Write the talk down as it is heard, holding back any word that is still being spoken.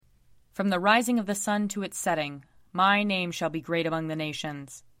From the rising of the sun to its setting, my name shall be great among the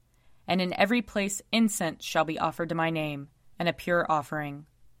nations. And in every place incense shall be offered to my name, and a pure offering.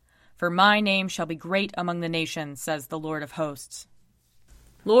 For my name shall be great among the nations, says the Lord of hosts.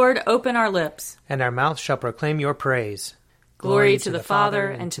 Lord, open our lips, and our mouth shall proclaim your praise. Glory to the Father,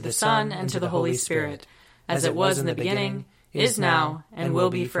 and to the Son, and to the Holy Spirit, as it was in the beginning, is now, and will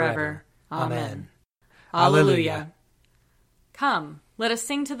be forever. Amen. Alleluia. Come, let us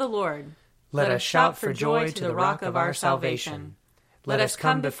sing to the Lord. Let us shout for joy to the rock of our salvation. Let us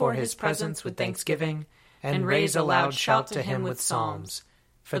come before his presence with thanksgiving, and raise a loud shout to him with psalms.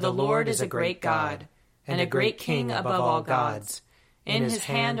 For the Lord is a great God, and a great King above all gods. In his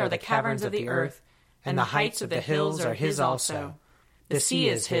hand are the caverns of the earth, and the heights of the hills are his also. The sea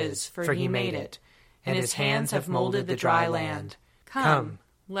is his, for he made it, and his hands have molded the dry land. Come,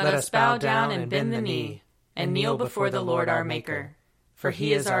 let us bow down and bend the knee, and kneel before the Lord our Maker. For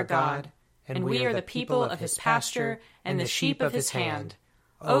he is our God, and we are the people of his pasture and the sheep of his hand.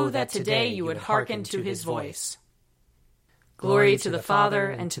 Oh, that today you would hearken to his voice. Glory to the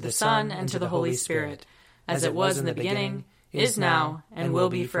Father, and to the Son, and to the Holy Spirit, as it was in the beginning, is now, and will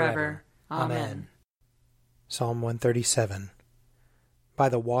be forever. Amen. Psalm 137. By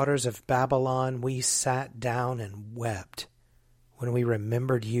the waters of Babylon we sat down and wept, when we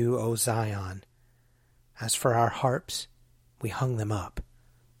remembered you, O Zion. As for our harps, we hung them up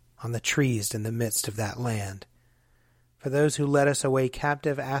on the trees in the midst of that land. For those who led us away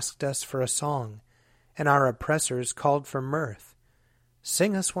captive asked us for a song, and our oppressors called for mirth.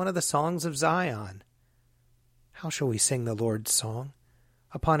 Sing us one of the songs of Zion. How shall we sing the Lord's song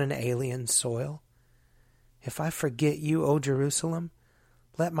upon an alien soil? If I forget you, O Jerusalem,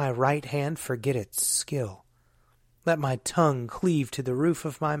 let my right hand forget its skill. Let my tongue cleave to the roof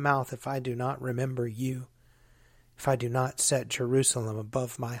of my mouth if I do not remember you, if I do not set Jerusalem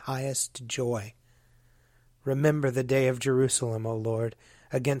above my highest joy. Remember the day of Jerusalem, O Lord,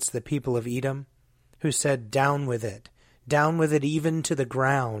 against the people of Edom, who said, down with it even to the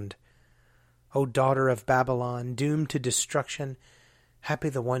ground. O daughter of Babylon, doomed to destruction, happy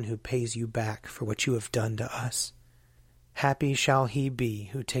the one who pays you back for what you have done to us. Happy shall he be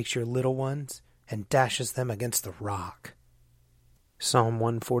who takes your little ones and dashes them against the rock. Psalm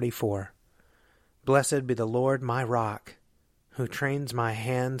 144. Blessed be the Lord my rock, who trains my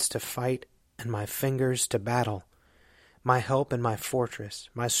hands to fight and my fingers to battle, my help and my fortress,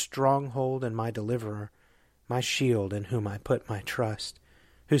 my stronghold and my deliverer, my shield in whom I put my trust,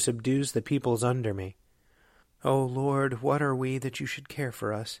 who subdues the peoples under me. O Lord, what are we that you should care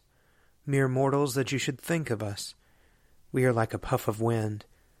for us? Mere mortals that you should think of us. We are like a puff of wind.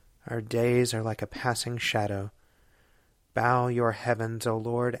 Our days are like a passing shadow. Bow your heavens, O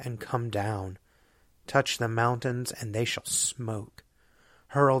Lord, and come down. Touch the mountains, and they shall smoke.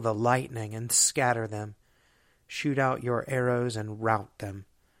 Hurl the lightning, and scatter them. Shoot out your arrows, and rout them.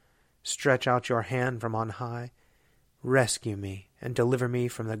 Stretch out your hand from on high. Rescue me, and deliver me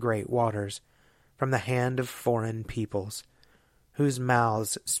from the great waters, from the hand of foreign peoples, whose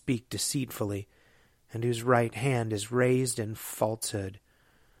mouths speak deceitfully, and whose right hand is raised in falsehood.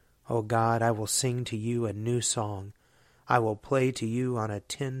 O God, I will sing to you a new song. I will play to you on a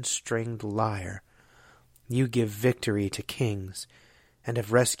 10-stringed lyre. You give victory to kings, and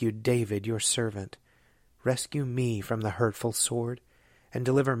have rescued David your servant. Rescue me from the hurtful sword, and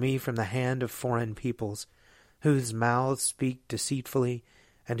deliver me from the hand of foreign peoples, whose mouths speak deceitfully,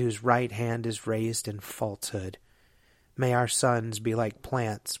 and whose right hand is raised in falsehood. May our sons be like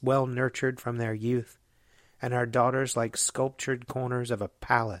plants well nurtured from their youth, and our daughters like sculptured corners of a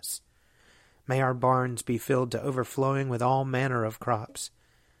palace. May our barns be filled to overflowing with all manner of crops.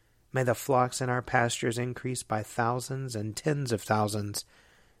 May the flocks in our pastures increase by thousands and tens of thousands.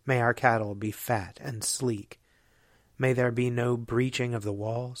 May our cattle be fat and sleek. May there be no breaching of the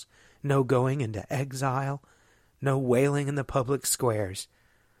walls, no going into exile, no wailing in the public squares.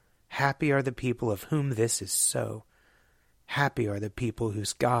 Happy are the people of whom this is so. Happy are the people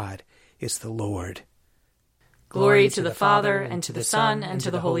whose God is the Lord. Glory to the Father, and to the Son, and to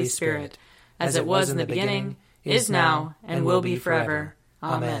the Holy Spirit, as it was in the beginning, is now, and will be forever.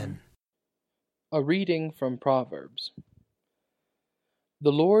 Amen. A reading from Proverbs.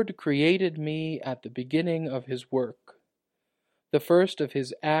 The Lord created me at the beginning of his work, the first of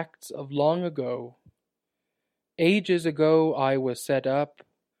his acts of long ago. Ages ago I was set up,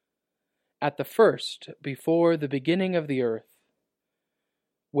 at the first, before the beginning of the earth.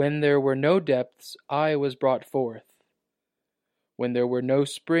 When there were no depths, I was brought forth, when there were no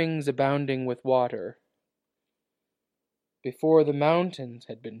springs abounding with water. Before the mountains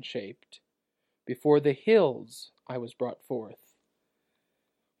had been shaped, before the hills I was brought forth.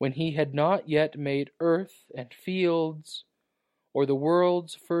 when he had not yet made earth and fields, or the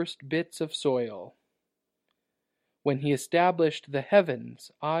world's first bits of soil. When he established the heavens,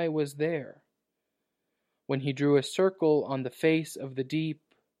 I was there. When he drew a circle on the face of the deep,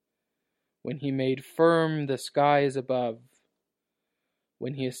 when he made firm the skies above,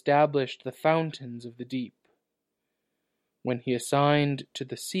 when he established the fountains of the deep, when he assigned to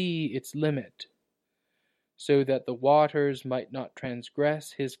the sea its limit, so that the waters might not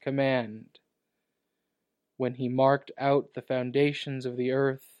transgress his command, when he marked out the foundations of the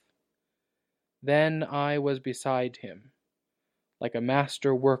earth, then I was beside him, like a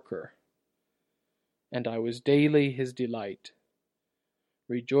master worker, and I was daily his delight,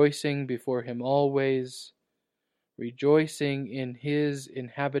 rejoicing before him always, rejoicing in his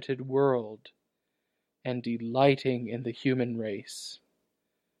inhabited world, and delighting in the human race.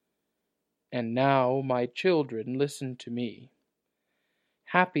 And now, my children, listen to me.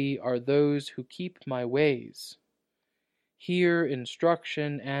 Happy are those who keep my ways. Hear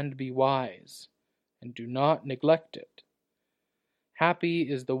instruction and be wise, and do not neglect it. Happy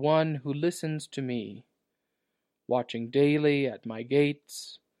is the one who listens to me, watching daily at my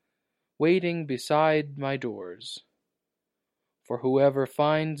gates, waiting beside my doors. For whoever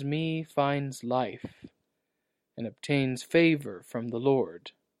finds me finds life, and obtains favor from the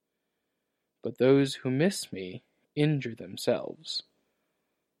Lord. But those who miss me injure themselves.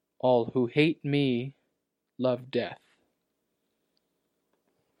 All who hate me love death.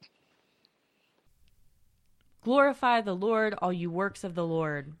 Glorify the Lord, all you works of the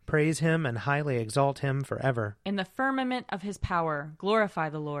Lord. Praise him and highly exalt him forever. In the firmament of his power, glorify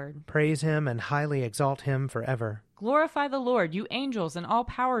the Lord. Praise him and highly exalt him forever. Glorify the Lord, you angels and all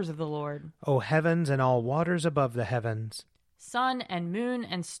powers of the Lord. O heavens and all waters above the heavens. Sun and moon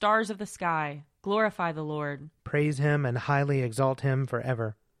and stars of the sky, glorify the Lord. Praise him and highly exalt him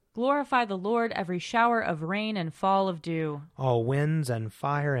forever. Glorify the Lord, every shower of rain and fall of dew. All winds and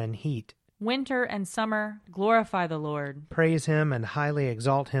fire and heat. Winter and summer, glorify the Lord. Praise him and highly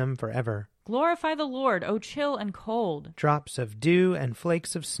exalt him forever. Glorify the Lord, O chill and cold. Drops of dew and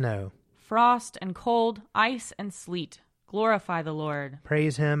flakes of snow. Frost and cold, ice and sleet, glorify the Lord.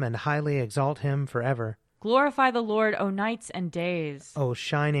 Praise him and highly exalt him forever. Glorify the Lord, O nights and days. O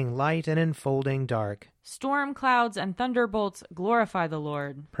shining light and enfolding dark. Storm clouds and thunderbolts, glorify the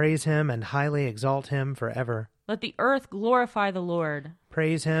Lord. Praise him and highly exalt him forever. Let the earth glorify the Lord.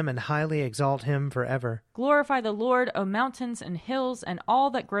 Praise him and highly exalt him forever. Glorify the Lord, O mountains and hills, and all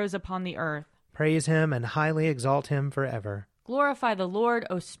that grows upon the earth. Praise him and highly exalt him forever. Glorify the Lord,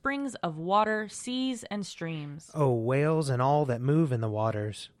 O springs of water, seas and streams. O whales and all that move in the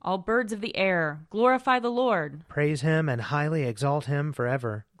waters. All birds of the air, glorify the Lord. Praise him and highly exalt him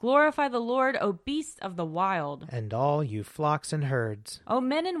forever. Glorify the Lord, O beasts of the wild. And all you flocks and herds. O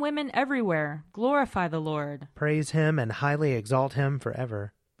men and women everywhere, glorify the Lord. Praise him and highly exalt him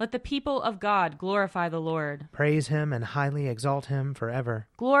forever. Let the people of God glorify the Lord. Praise him and highly exalt him forever.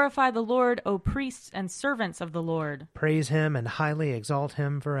 Glorify the Lord, O priests and servants of the Lord. Praise him and highly exalt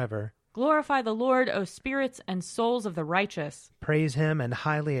him forever. Glorify the Lord, O spirits and souls of the righteous. Praise him and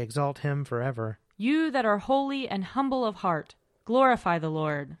highly exalt him forever. You that are holy and humble of heart, glorify the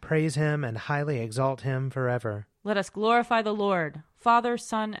Lord. Praise him and highly exalt him forever. Let us glorify the Lord, Father,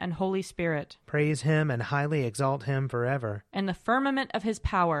 Son, and Holy Spirit. Praise him and highly exalt him forever. In the firmament of his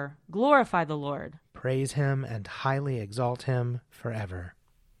power, glorify the Lord. Praise him and highly exalt him forever.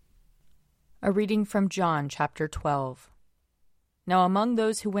 A reading from John chapter 12. Now among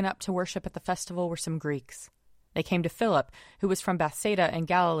those who went up to worship at the festival were some Greeks. They came to Philip, who was from Bethsaida in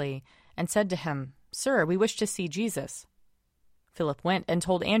Galilee, and said to him, Sir, we wish to see Jesus. Philip went and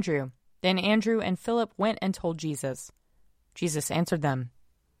told Andrew. Then Andrew and Philip went and told Jesus. Jesus answered them,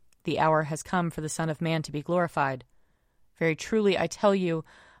 The hour has come for the Son of Man to be glorified. Very truly I tell you,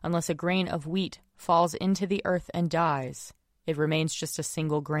 unless a grain of wheat falls into the earth and dies, it remains just a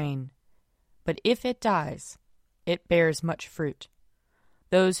single grain. But if it dies, it bears much fruit.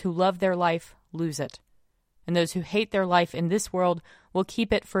 Those who love their life lose it, and those who hate their life in this world will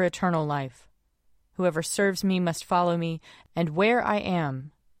keep it for eternal life. Whoever serves me must follow me, and where I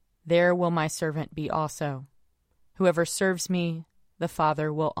am, there will my servant be also. Whoever serves me, the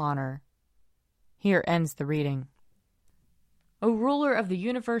Father will honor. Here ends the reading. O ruler of the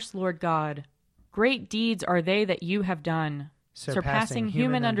universe, Lord God, great deeds are they that you have done, surpassing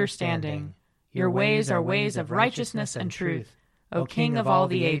human understanding. Your ways are ways of righteousness and truth, O King of all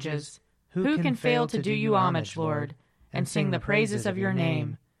the ages. Who can fail to do you homage, Lord, and sing the praises of your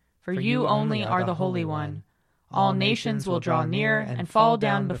name? For you only are the Holy One. All nations will draw near and fall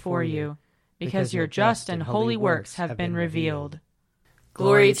down before you, because your just and holy works have been revealed.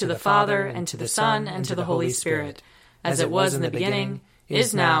 Glory to the Father, and to the Son, and to the Holy Spirit, as it was in the beginning,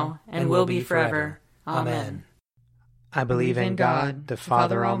 is now, and will be forever. Amen. I believe in God, the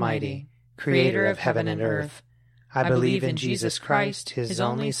Father Almighty, creator of heaven and earth. I believe in Jesus Christ, his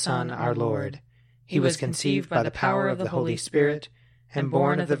only Son, our Lord. He was conceived by the power of the Holy Spirit, and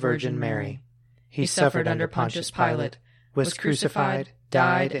born of the Virgin Mary. He suffered under Pontius Pilate, was crucified,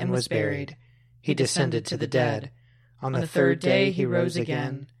 died, and was buried. He descended to the dead. On the third day he rose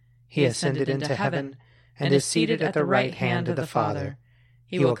again. He ascended into heaven, and is seated at the right hand of the Father.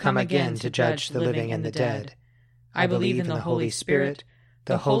 He will come again to judge the living and the dead. I believe in the Holy Spirit,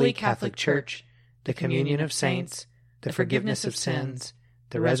 the Holy Catholic Church, the communion of saints, the forgiveness of sins,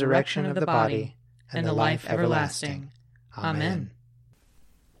 the resurrection of the body, and the life everlasting. Amen.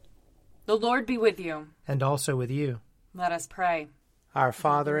 The Lord be with you. And also with you. Let us pray. Our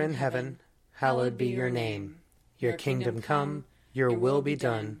Father in heaven, hallowed be your name. Your kingdom come, your will be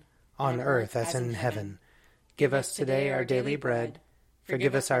done, on earth as in heaven. Give us today our daily bread.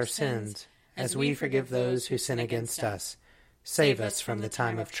 Forgive us our sins, as we forgive those who sin against us. Save us from the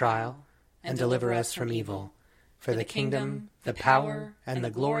time of trial, and deliver us from evil. For the kingdom, the power, and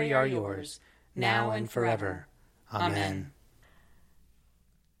the glory are yours, now and forever. Amen.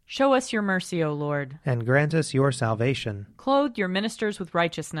 Show us your mercy, O Lord. And grant us your salvation. Clothe your ministers with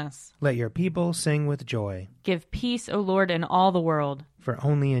righteousness. Let your people sing with joy. Give peace, O Lord, in all the world. For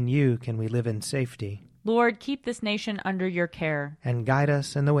only in you can we live in safety. Lord, keep this nation under your care. And guide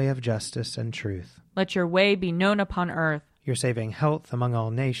us in the way of justice and truth. Let your way be known upon earth. Your saving health among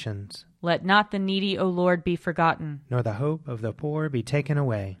all nations. Let not the needy, O Lord, be forgotten. Nor the hope of the poor be taken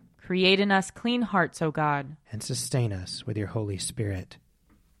away. Create in us clean hearts, O God. And sustain us with your Holy Spirit.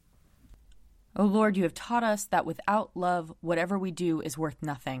 O Lord, you have taught us that without love, whatever we do is worth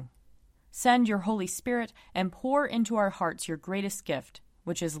nothing. Send your Holy Spirit and pour into our hearts your greatest gift,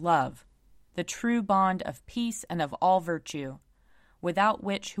 which is love, the true bond of peace and of all virtue, without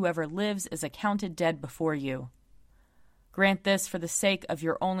which whoever lives is accounted dead before you. Grant this for the sake of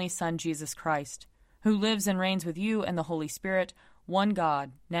your only Son, Jesus Christ, who lives and reigns with you and the Holy Spirit, one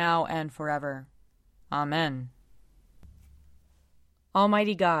God, now and forever. Amen.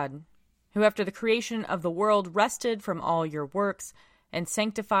 Almighty God, who after the creation of the world rested from all your works and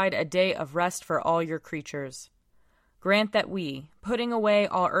sanctified a day of rest for all your creatures, grant that we, putting away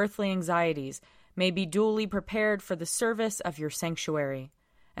all earthly anxieties, may be duly prepared for the service of your sanctuary,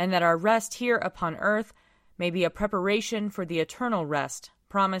 and that our rest here upon earth may be a preparation for the eternal rest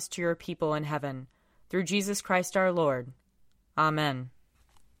promised to your people in heaven, through Jesus Christ our Lord. Amen.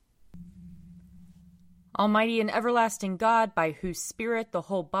 Almighty and everlasting God, by whose Spirit the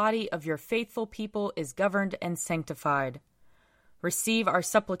whole body of your faithful people is governed and sanctified, receive our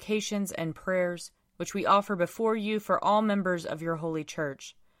supplications and prayers, which we offer before you for all members of your holy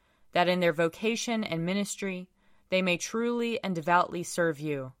church, that in their vocation and ministry they may truly and devoutly serve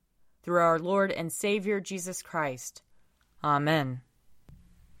you, through our Lord and Savior Jesus Christ. Amen.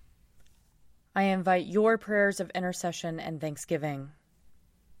 I invite your prayers of intercession and thanksgiving.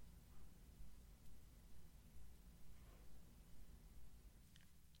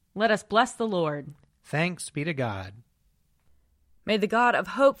 Let us bless the Lord. Thanks be to God. May the God of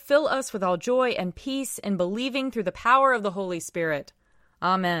hope fill us with all joy and peace in believing through the power of the Holy Spirit.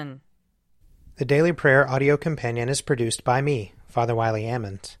 Amen. The Daily Prayer audio companion is produced by me, Father Wiley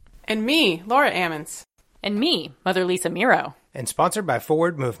Ammons. And me, Laura Ammons. And me, Mother Lisa Miro. And sponsored by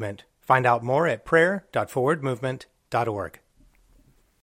Forward Movement. Find out more at prayer.forwardmovement.org.